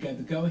last year gave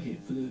the go-ahead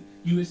for the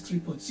US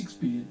 $3.6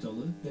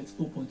 billion, that's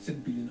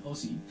 4.7 billion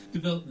Aussie,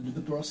 development of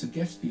the Barossa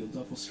gas field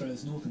off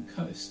Australia's northern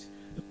coast.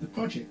 The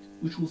project,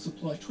 which will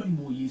supply 20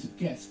 more years of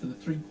gas for the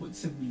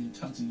 3.7 million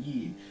tonnes a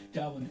year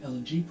Darwin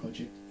LNG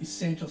project, is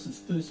Santos's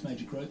first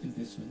major growth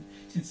investment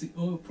since the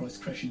oil price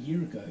crash a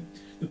year ago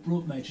that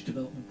brought major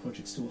development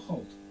projects to a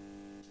halt.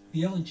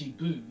 The LNG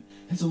boom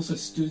has also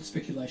stirred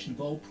speculation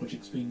of old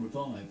projects being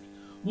revived.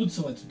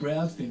 Woodside's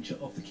Browse venture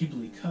off the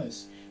Kimberley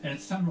coast and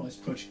its Sunrise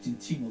project in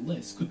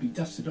Timor-Leste could be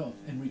dusted off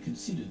and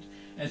reconsidered,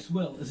 as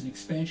well as an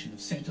expansion of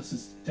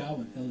Santos's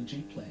Darwin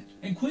LNG plant.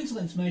 And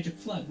Queensland's major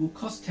flood will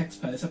cost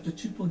taxpayers up to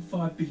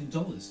 $2.5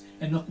 billion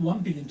and knock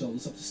 $1 billion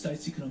off the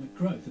state's economic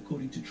growth,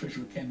 according to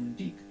Treasurer Cameron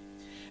Dick.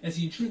 As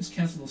the Insurance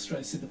Council of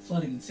Australia said, the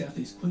flooding in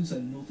southeast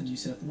Queensland and northern New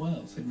South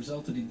Wales had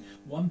resulted in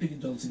 $1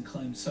 billion in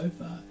claims so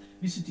far.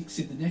 Mr Dick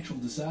said the natural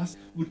disaster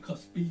would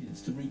cost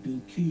billions to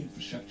rebuild key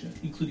infrastructure,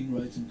 including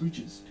roads and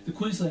bridges. The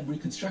Queensland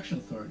Reconstruction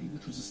Authority,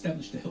 which was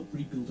established to help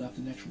rebuild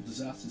after natural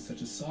disasters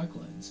such as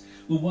cyclones,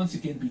 will once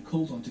again be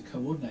called on to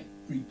coordinate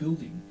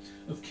rebuilding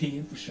of key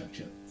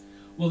infrastructure.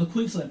 While the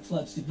Queensland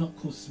floods did not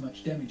cause as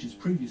much damage as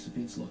previous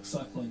events like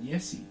Cyclone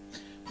Yassi,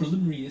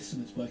 preliminary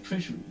estimates by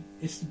Treasury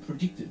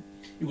predicted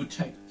it would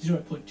take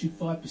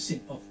 0.25%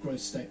 off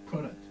gross state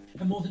product.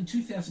 And more than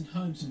 2,000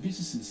 homes and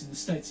businesses in the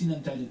state's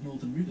inundated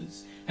northern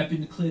rivers have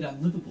been declared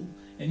unlivable,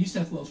 and New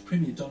South Wales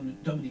Premier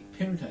Dominic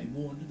Perrottet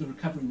warned the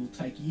recovery will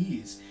take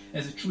years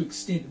as the true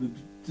extent of a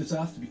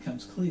disaster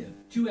becomes clear.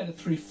 2 out of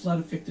 3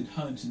 flood-affected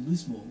homes in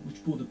Lismore,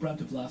 which bore the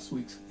brunt of last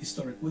week's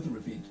historic weather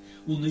event,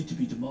 will need to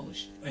be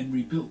demolished and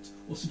rebuilt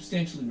or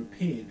substantially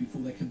repaired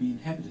before they can be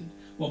inhabited,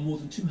 while more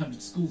than 200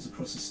 schools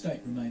across the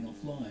state remain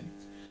offline.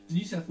 The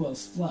New South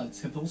Wales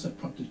floods have also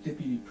prompted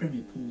Deputy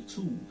Premier Paul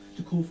Toole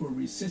to call for a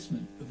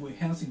reassessment of where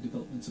housing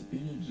developments have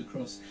been entered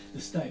across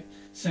the state,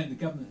 saying the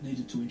government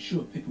needed to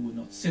ensure people were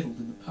not settled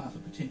in the path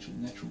of potential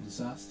natural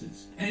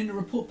disasters. And in a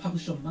report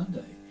published on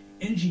Monday,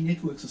 Energy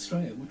Networks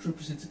Australia, which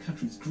represents the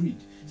country's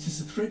grid, says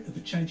the threat of a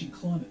changing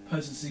climate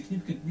poses a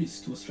significant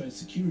risk to Australia's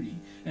security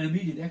and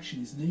immediate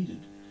action is needed.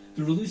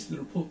 The release of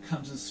the report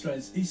comes as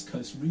Australia's east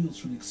coast reels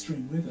from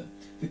extreme weather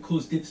that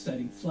caused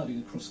devastating flooding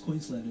across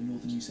Queensland and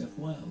northern New South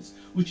Wales,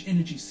 which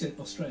Energy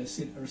Australia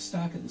said are a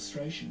stark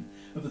illustration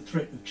of the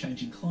threat of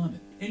changing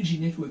climate. Energy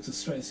Networks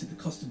Australia said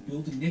the cost of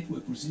building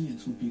network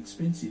resilience would be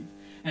expensive,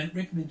 and it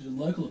recommended a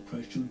local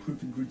approach to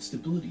improving grid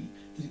stability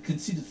that it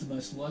considers the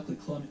most likely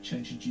climate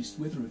change-induced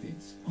weather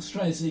events.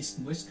 Australia's east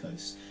and west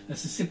coasts are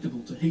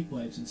susceptible to heat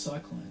waves and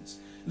cyclones.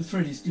 The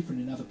threat is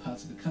different in other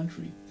parts of the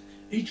country.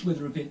 Each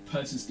weather event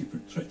poses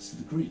different threats to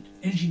the grid.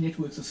 Energy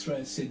Networks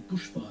Australia said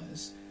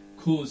bushfires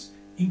cause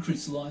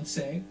increased line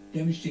sag,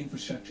 damage to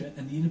infrastructure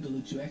and the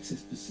inability to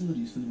access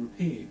facilities for the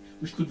repair,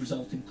 which could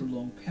result in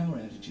prolonged power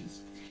outages.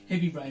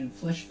 Heavy rain and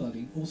flash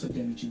flooding also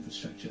damage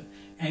infrastructure,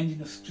 and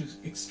in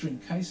extreme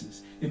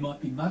cases there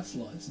might be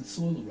mudslides and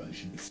soil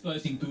erosion,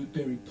 exposing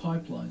buried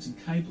pipelines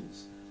and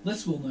cables.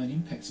 Less well-known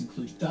impacts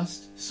include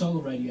dust,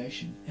 solar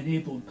radiation and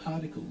airborne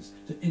particles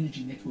that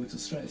Energy Networks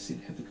Australia said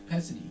have the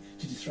capacity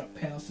to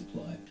disrupt power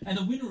supply. And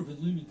the winner of a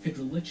looming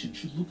federal election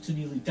should look to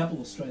nearly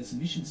double Australia's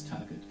emissions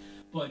target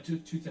by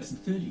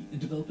 2030 and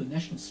develop a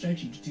national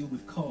strategy to deal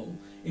with coal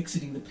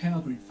exiting the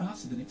power grid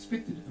faster than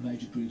expected, a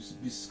major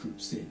business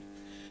group said.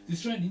 The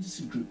Australian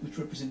Industry Group, which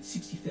represents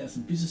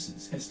 60,000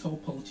 businesses, has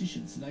told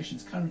politicians the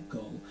nation's current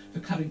goal for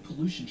cutting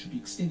pollution should be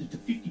extended to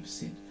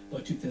 50% by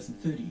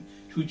 2030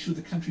 to ensure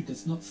the country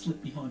does not slip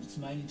behind its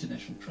main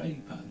international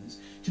trading partners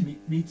to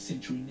meet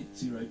mid-century net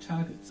zero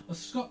targets.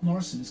 Scott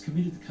Morrison has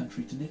committed the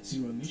country to net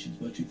zero emissions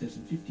by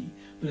 2050,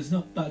 but has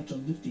not budged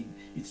on lifting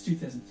its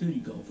 2030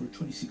 goal for a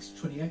 26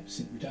 to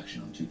 28%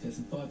 reduction on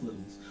 2005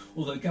 levels,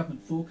 although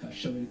government forecasts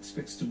show it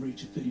expects to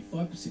reach a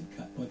 35%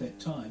 cut by that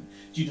time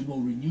due to more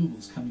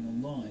renewables coming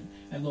online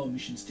and low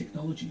emissions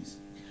technologies.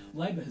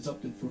 Labor has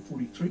opted for a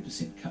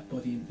 43% cut by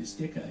the end of this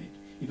decade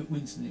if it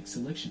wins the next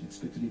election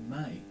expected in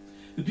May.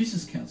 The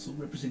Business Council,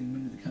 representing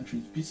many of the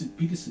country's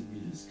biggest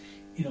emitters,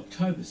 in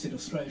October said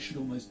Australia should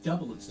almost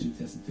double its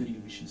 2030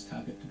 emissions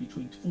target to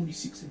between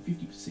 46 and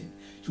 50%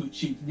 to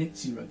achieve net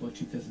zero by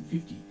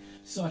 2050,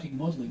 citing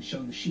modelling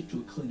showing the shift to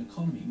a clean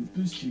economy would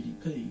boost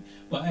GDP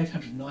by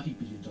 $890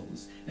 billion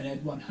and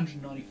add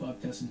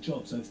 195,000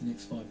 jobs over the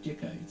next 5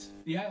 decades.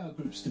 The AR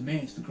Group's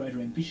demands for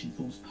greater ambition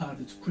forms part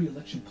of its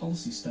pre-election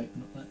policy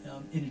statement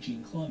on energy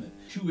and climate,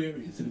 two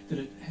areas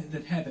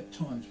that have at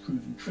times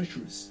proven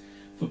treacherous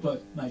for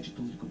both major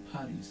political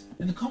parties.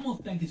 And the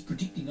Commonwealth Bank is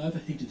predicting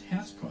overheated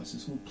house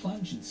prices will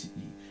plunge in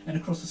Sydney and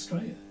across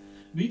Australia.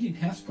 Median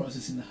house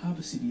prices in the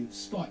harbour city have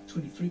spiked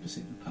 23%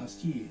 in the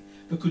past year,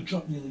 but could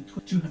drop nearly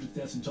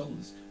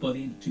 $200,000 by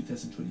the end of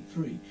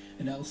 2023,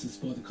 analysis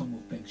by the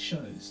Commonwealth Bank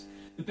shows.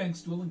 The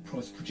bank's dwelling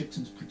price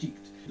projections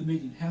predict the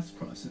median house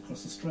price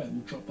across Australia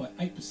will drop by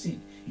 8%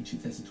 in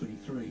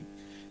 2023.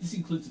 This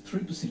includes a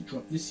 3%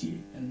 drop this year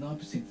and a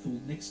 9%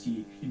 fall next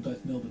year in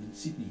both Melbourne and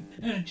Sydney.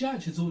 And a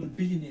judge has ordered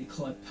billionaire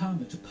Clive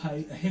Palmer to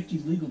pay a hefty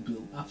legal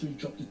bill after he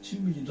dropped a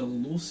 $2 million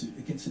lawsuit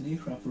against an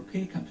aircraft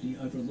repair company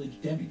over alleged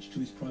damage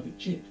to his private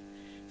jet.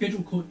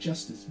 Federal Court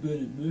Justice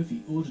Bernard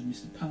Murphy ordered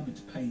Mr Palmer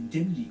to pay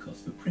indemnity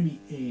costs for Premier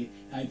Air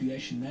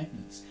aviation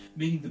maintenance,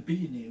 meaning the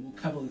billionaire will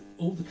cover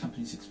all the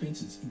company's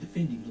expenses in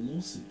defending the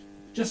lawsuit.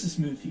 Justice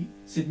Murphy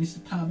said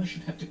Mr Palmer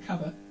should have to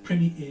cover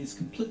Premier Air's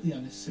completely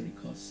unnecessary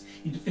costs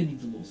in defending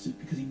the lawsuit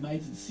because he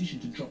made the decision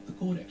to drop the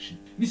court action.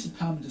 Mr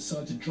Palmer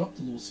decided to drop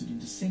the lawsuit in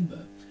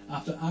December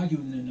after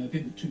arguing in a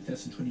November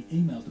 2020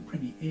 email to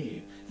Premier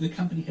Air that the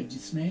company had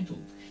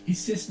dismantled his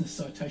Cessna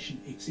Citation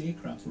X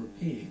aircraft for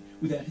repair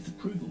without his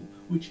approval,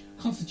 which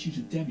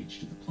constituted damage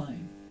to the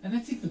plane. And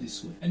that's it for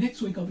this week. And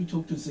next week I'll be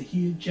talking to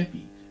Zahir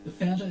Jappi, the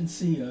founder and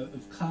CEO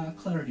of Car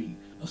Clarity,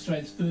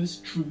 Australia's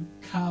first true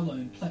car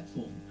loan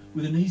platform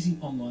with an easy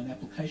online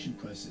application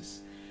process.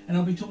 And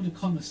I'll be talking to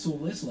economist Saul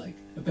Leslake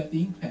about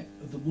the impact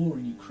of the war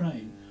in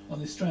Ukraine on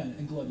the Australian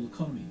and global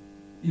economy.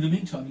 In the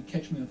meantime, you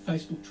can catch me on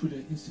Facebook, Twitter,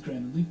 Instagram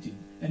and LinkedIn.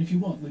 And if you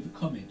want, leave a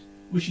comment.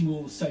 Wishing you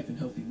all a safe and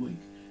healthy week,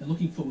 and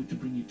looking forward to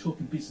bringing you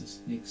Talking Business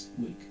next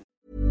week.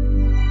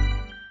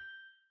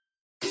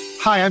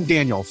 Hi, I'm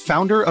Daniel,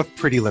 founder of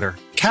Pretty Litter.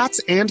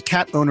 Cats and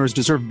cat owners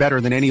deserve better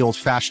than any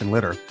old-fashioned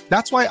litter.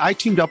 That's why I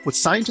teamed up with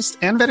scientists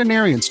and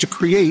veterinarians to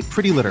create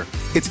Pretty Litter.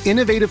 Its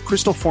innovative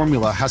crystal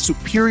formula has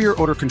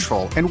superior odor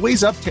control and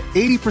weighs up to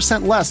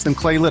 80% less than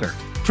clay litter.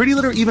 Pretty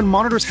Litter even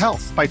monitors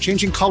health by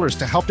changing colors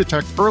to help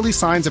detect early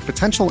signs of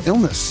potential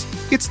illness.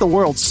 It's the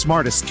world's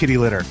smartest kitty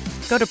litter.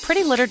 Go to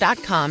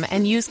prettylitter.com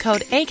and use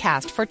code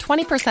ACAST for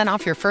 20%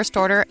 off your first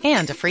order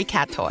and a free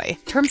cat toy.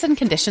 Terms and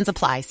conditions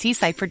apply. See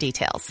site for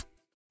details.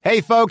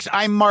 Hey, folks,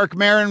 I'm Mark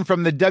Maron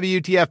from the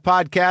WTF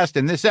Podcast,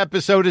 and this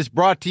episode is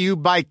brought to you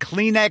by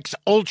Kleenex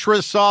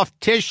Ultra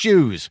Soft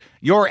Tissues,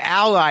 your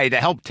ally to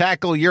help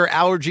tackle your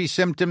allergy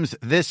symptoms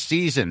this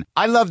season.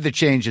 I love the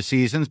change of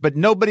seasons, but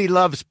nobody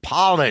loves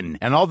pollen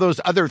and all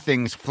those other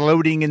things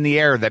floating in the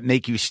air that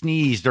make you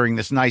sneeze during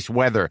this nice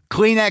weather.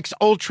 Kleenex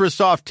Ultra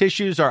Soft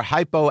Tissues are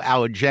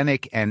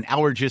hypoallergenic and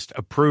allergist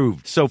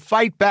approved, so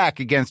fight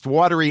back against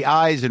watery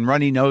eyes and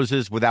runny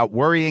noses without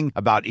worrying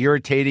about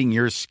irritating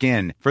your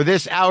skin. For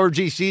this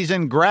allergy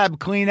season, grab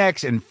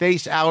Kleenex and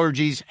face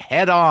allergies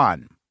head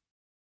on.